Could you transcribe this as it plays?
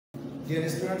Dear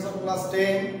students of class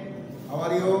 10, how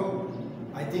are you?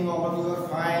 I think all of you are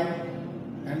fine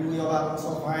and we are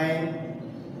also fine,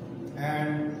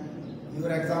 and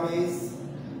your exam is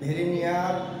very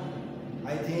near.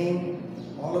 I think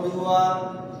all of you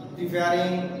are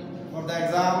preparing for the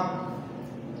exam.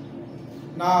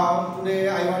 Now today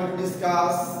I want to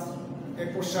discuss a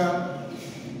question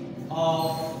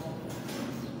of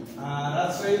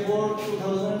Rajshahi Board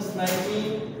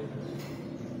 2019,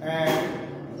 and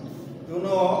you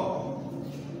know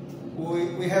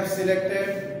we have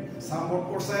selected some board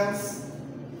questions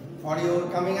for your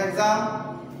coming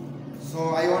exam.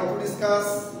 So I want to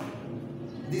discuss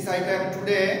this item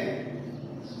today.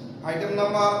 Item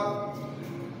number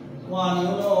 1,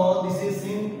 you know, this is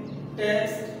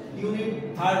syntax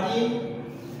unit 13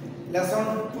 lesson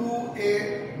 2A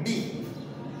B.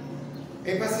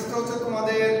 এই প্যাসেজটা হচ্ছে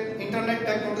তোমাদের internet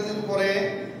টেকনোলজির উপরে,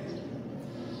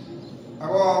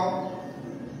 এবং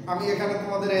আমি এখানে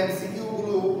তোমাদের MCQ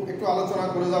গুলো একটু আলোচনা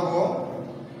করে যাব।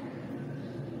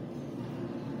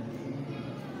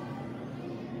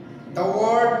 The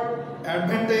word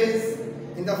advantage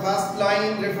in the first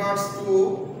line refers to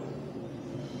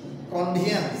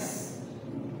convenience.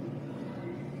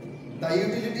 The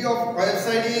utility of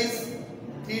website is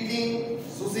creating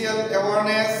social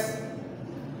awareness.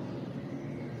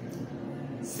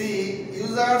 See,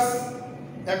 users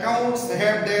accounts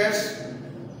have dash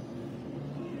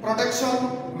protection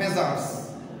measures,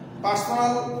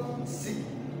 personal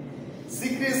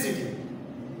secrecy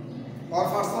or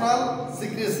personal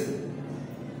secrecy.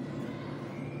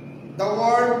 The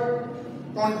word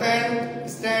content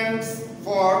stands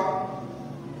for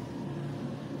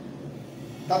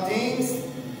the things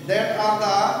that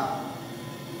are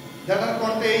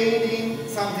contained in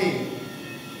something.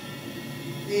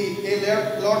 A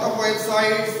lot of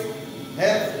websites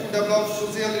help to develop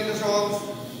social relations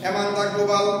among the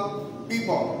global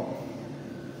people.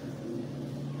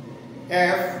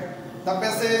 F. The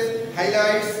passage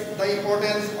highlights the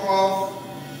importance of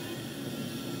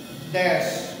dash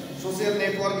social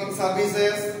networking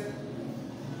services,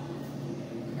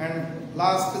 and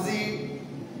last G,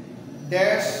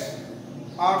 dash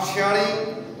are sharing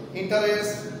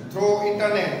interest through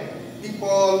internet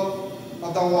people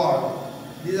of the world.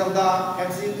 These are the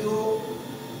MCQ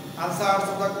answers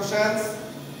of the questions,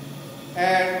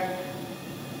 and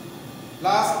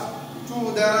last two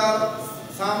there are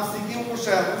some CQ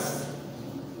questions,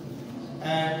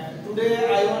 and today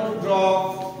I want to draw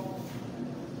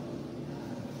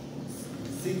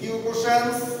CQ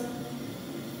questions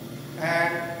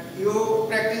and you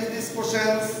practice these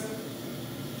questions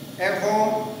at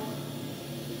home,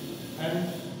 and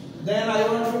then I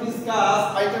want to discuss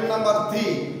item number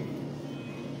 3,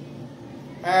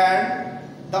 and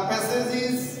the passage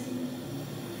is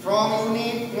from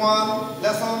unit 1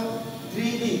 lesson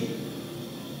 3B.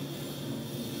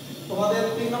 তোমাদের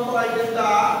 3 নম্বর আইটেমটা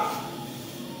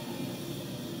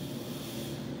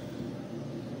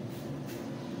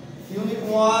unit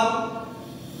 1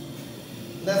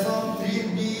 lesson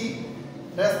 3B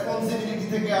responsibility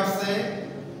থেকে আসছে,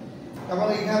 এবং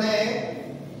এখানে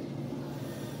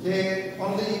যে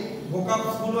only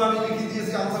ভোকাবস গুলো আমি লিখে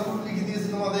দিয়েছি, আনসার গুলো লিখে দিয়েছি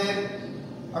তোমাদের।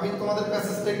 আমি তোমাদের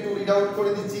প্যাসেজটা একটু রিড আউট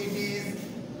করে দিচ্ছি। It is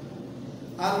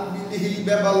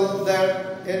unbelievable that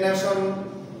a nation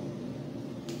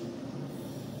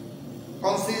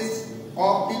consists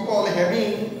of people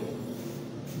having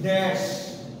dash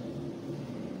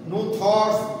no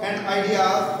thoughts and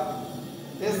ideas,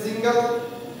 a single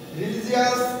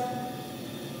religious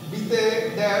with a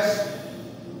dash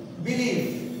belief,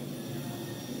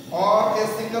 or a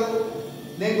single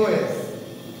language.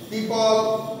 People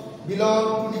belong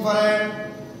to different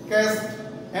caste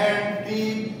and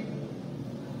creed,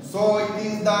 so it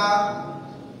is the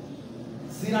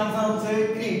sin answer হচ্ছে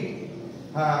creed.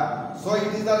 So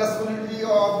it is the responsibility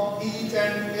of each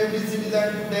and every citizen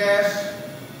to dash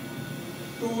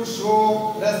to show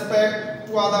respect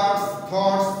to others'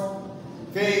 thoughts,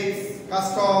 faiths,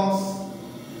 customs,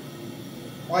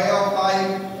 way of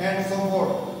life, and so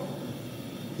forth.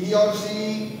 He or she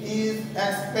is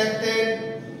expected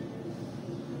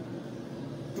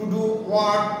to do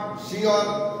what he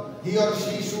or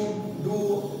she should do,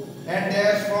 and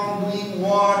dash from doing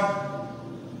what,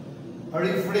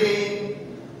 refrain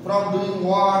from doing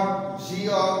what she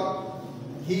or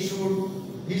he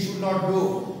should not do.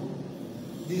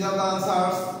 These are the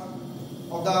answers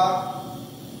of the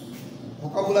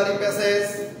vocabulary passage.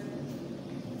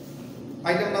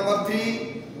 Item number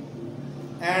 3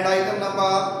 and item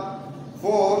number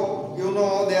 4, you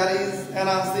know, there is an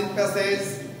unseen passage,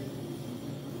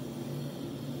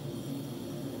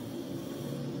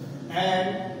 and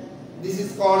This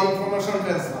is called information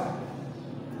transfer.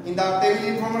 In the table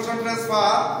information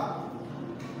transfer,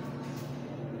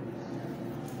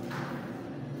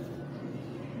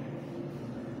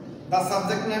 the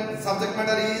subject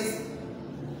matter is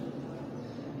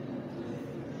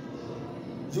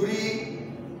Yuri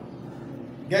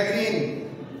Gagarin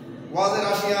was a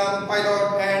Russian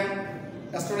pilot and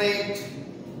astronaut.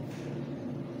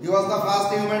 He was the first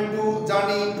human to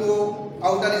journey into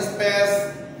outer space.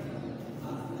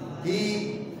 He,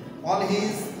 on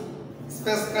his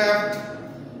spacecraft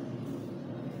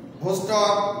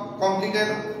Vostok, completed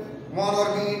one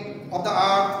orbit of the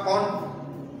Earth on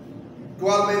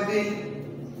 12 April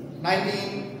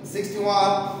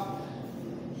 1961.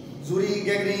 Yuri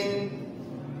Gagarin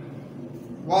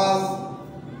was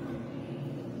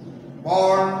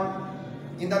born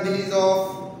in the village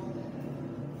of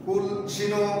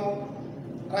Kulshino,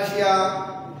 Russia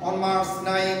on March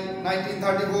 9,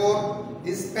 1934.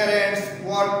 His parents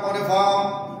worked on a farm.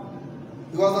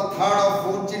 He was the third of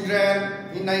 4 children.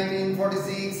 In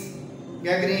 1946,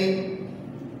 Gagarin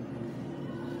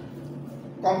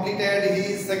completed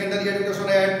his secondary education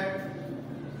at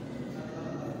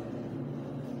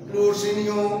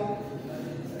Kulshino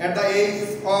at the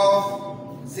age of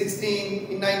 16.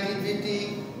 In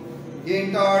 1950, he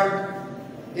entered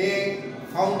a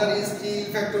foundry steel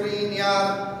factory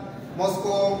near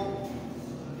Moscow.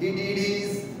 He did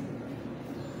his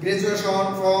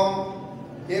graduation from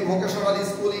a vocational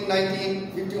school in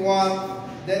 1951.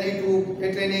 Then he took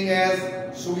a training as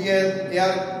Soviet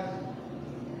air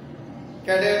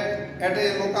cadet at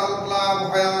a local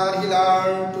club where he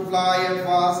learned to fly at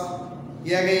first.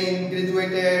 He again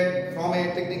graduated from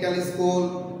a technical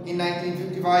school in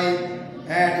 1955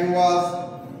 and he was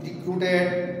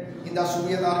recruited in the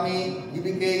Soviet army. He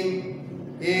became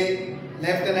a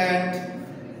lieutenant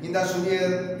in the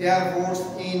Soviet Air Force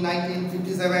in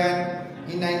 1957.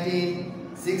 In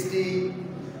 1960,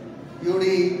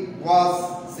 Yuri was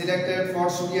selected for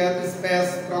Soviet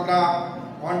space program.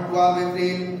 On 12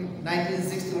 April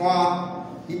 1961,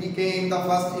 he became the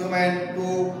first human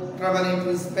to travel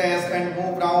into space and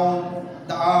move around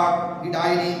the Earth. He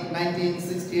died in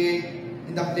 1968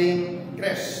 in the plane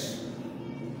crash.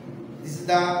 This is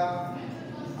the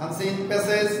unseen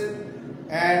passage,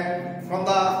 and from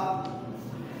the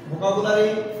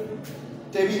vocabulary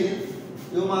table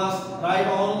you must write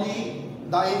only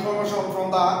the information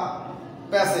from the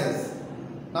passage.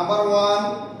 Number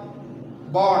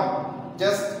 1, born,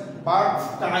 just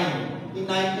birth time in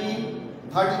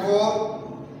 1934.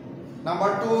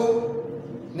 Number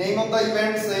 2, name of the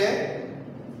event से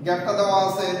গ্যাপটা দেওয়া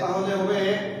আছে তাহলে হবে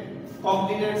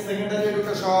completed secondary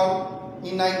education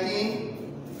in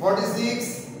 1946.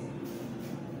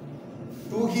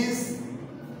 To his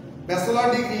bachelor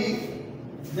degree,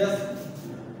 just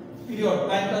period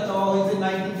time টা চাওয়া হয়েছে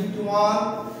 1951.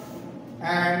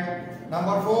 And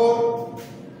number 4,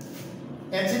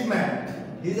 achievement.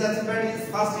 His achievement is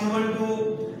first human to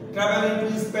travel into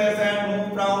space and move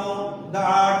around the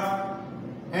Earth.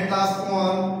 And last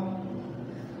one,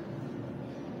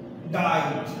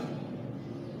 died.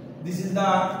 This is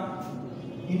the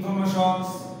information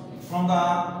from the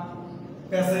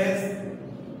passage.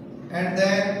 And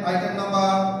then item number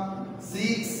 6.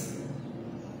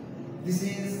 This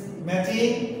is matching,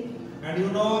 and you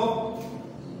know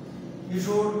you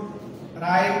should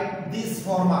write this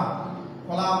format: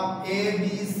 column A, B,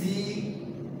 C,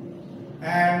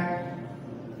 and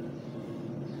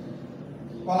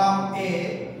column A,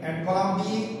 and column B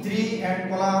 3, and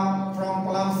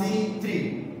column C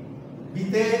 3. B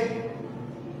te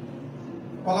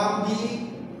column B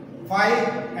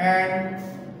 5 and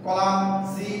column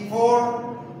C 4.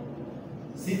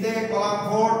 C te column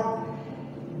 4,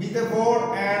 B te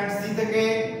 4 and C te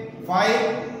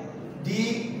 5, D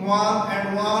 1 and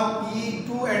 1, E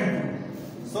 2 and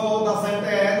 2. So the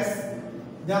sentence: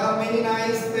 there are many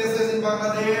nice places in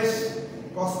Bangladesh.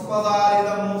 Cox's Bazar is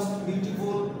the most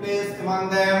beautiful place among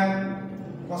them.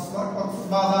 Cox's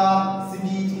Bazar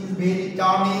city is very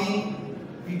charming.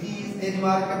 It is a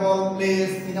remarkable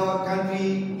place in our country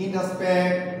in respect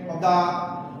of the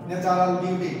natural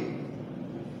beauty.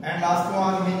 And last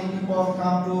one, many people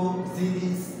come to see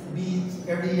this beach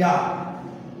every year.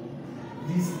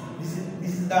 These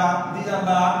are the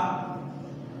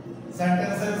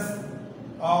sentences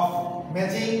of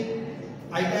matching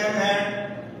item. And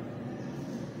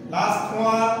last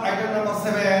one, item number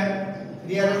 7,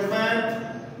 rearrangement.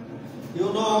 You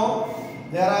know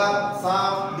there are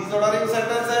some disordering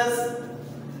sentences,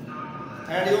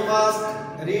 and you must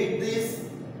read this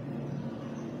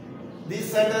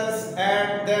sentence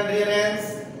and then rearrange,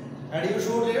 and you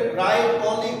should write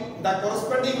only the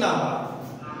corresponding number.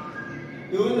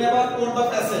 you will never quote the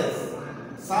passage.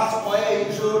 Such way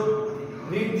you should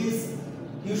read this.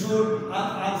 You should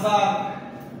answer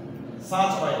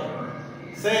such way.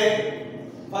 Say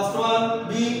first one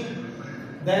B,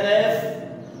 then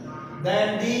F,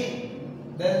 then D,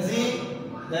 then Z,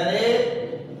 then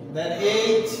A, then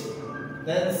H,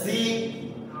 then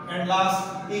C, and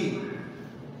last E.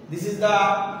 This is the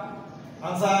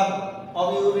answer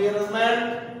of your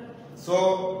rearrangement.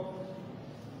 So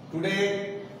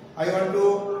today I want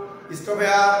to stop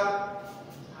here.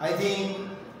 I think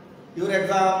your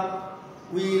exam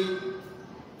will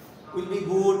be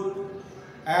good,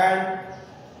 and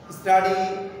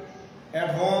study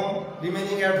at home,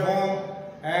 remaining at home,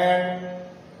 and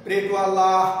pray to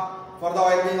Allah for the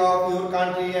well-being of your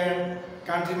country and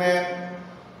countrymen.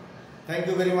 Thank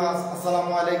you very much.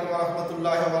 Assalamu alaikum wa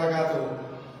rahmatullahi wa barakatuh.